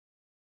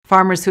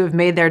Farmers who have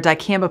made their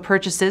dicamba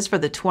purchases for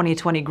the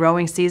 2020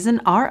 growing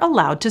season are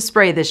allowed to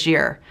spray this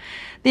year.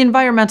 The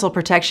Environmental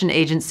Protection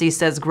Agency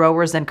says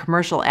growers and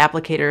commercial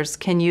applicators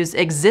can use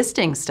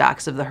existing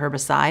stocks of the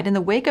herbicide in the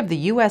wake of the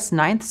U.S.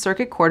 Ninth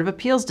Circuit Court of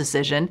Appeals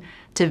decision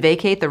to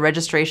vacate the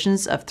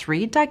registrations of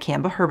 3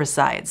 dicamba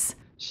herbicides.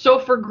 So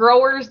for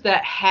growers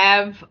that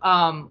have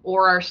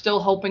or are still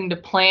hoping to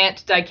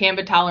plant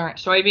dicamba-tolerant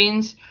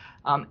soybeans,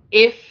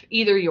 if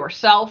either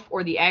yourself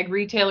or the ag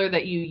retailer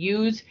that you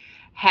use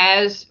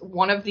has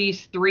one of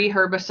these 3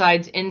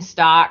 herbicides in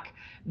stock,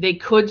 they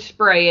could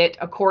spray it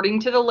according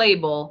to the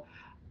label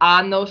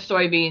on those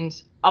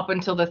soybeans up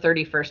until the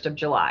 31st of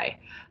July.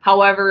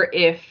 However,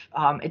 if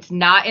it's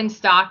not in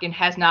stock and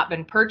has not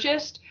been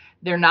purchased,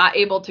 they're not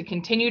able to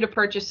continue to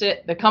purchase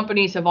it. The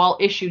companies have all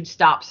issued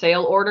stop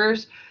sale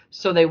orders,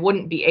 so they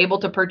wouldn't be able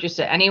to purchase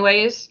it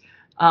anyways.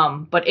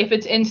 But if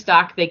it's in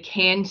stock, they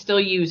can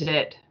still use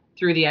it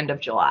through the end of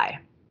July.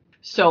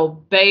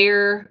 So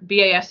Bayer,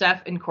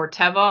 BASF, and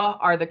Corteva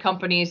are the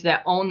companies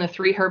that own the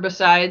 3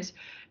 herbicides.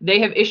 They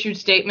have issued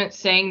statements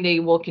saying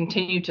they will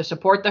continue to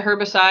support the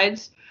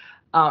herbicides.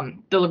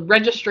 The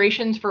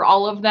registrations for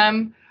all of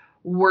them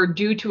were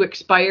due to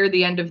expire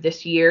the end of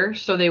this year,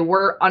 so they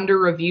were under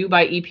review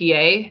by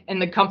EPA,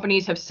 and the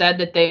companies have said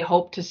that they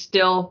hope to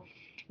still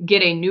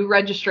get a new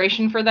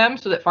registration for them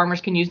so that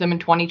farmers can use them in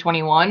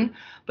 2021,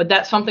 but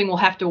that's something we'll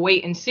have to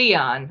wait and see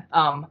on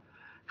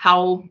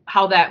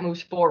how that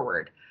moves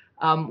forward.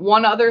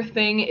 One other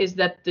thing is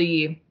that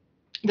the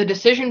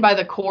decision by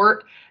the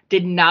court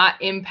did not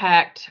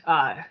impact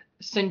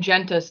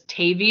Syngenta's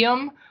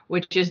Tavium,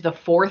 which is the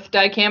 4th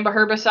dicamba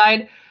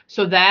herbicide.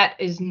 So that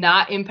is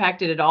not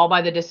impacted at all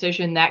by the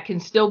decision. That can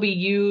still be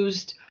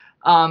used,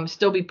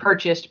 still be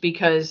purchased,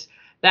 because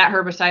that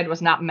herbicide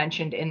was not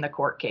mentioned in the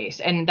court case.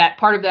 And that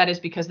part of that is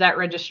because that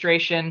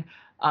registration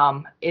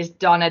is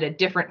done at a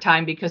different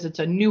time because it's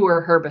a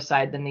newer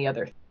herbicide than the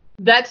other.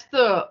 That's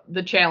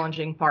the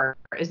challenging part,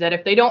 is that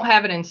if they don't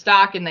have it in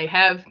stock and they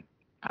have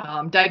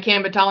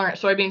dicamba tolerant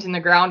soybeans in the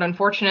ground,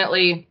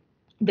 unfortunately,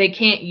 they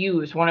can't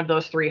use one of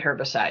those 3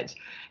 herbicides.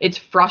 It's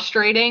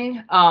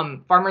frustrating.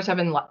 Farmers have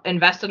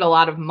invested a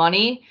lot of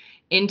money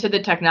into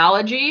the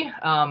technology.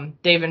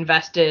 They've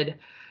invested,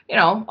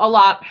 a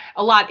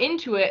lot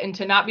into it, and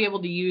to not be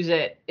able to use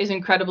it is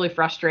incredibly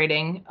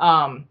frustrating.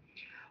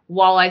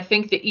 While I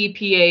think the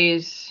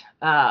EPA's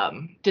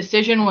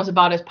decision was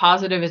about as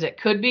positive as it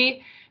could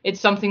be, it's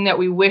something that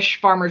we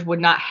wish farmers would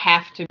not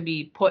have to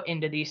be put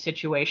into these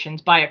situations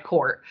by a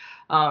court.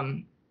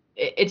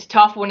 It's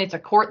tough when it's a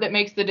court that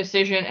makes the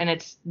decision and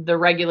it's the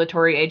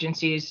regulatory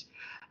agencies.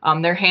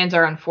 Their hands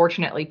are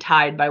unfortunately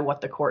tied by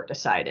what the court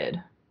decided.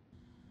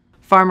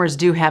 Farmers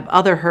do have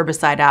other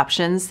herbicide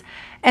options,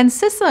 and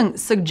Sisung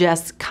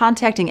suggests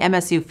contacting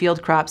MSU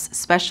field crops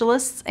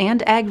specialists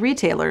and ag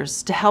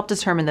retailers to help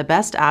determine the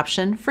best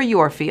option for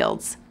your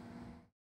fields.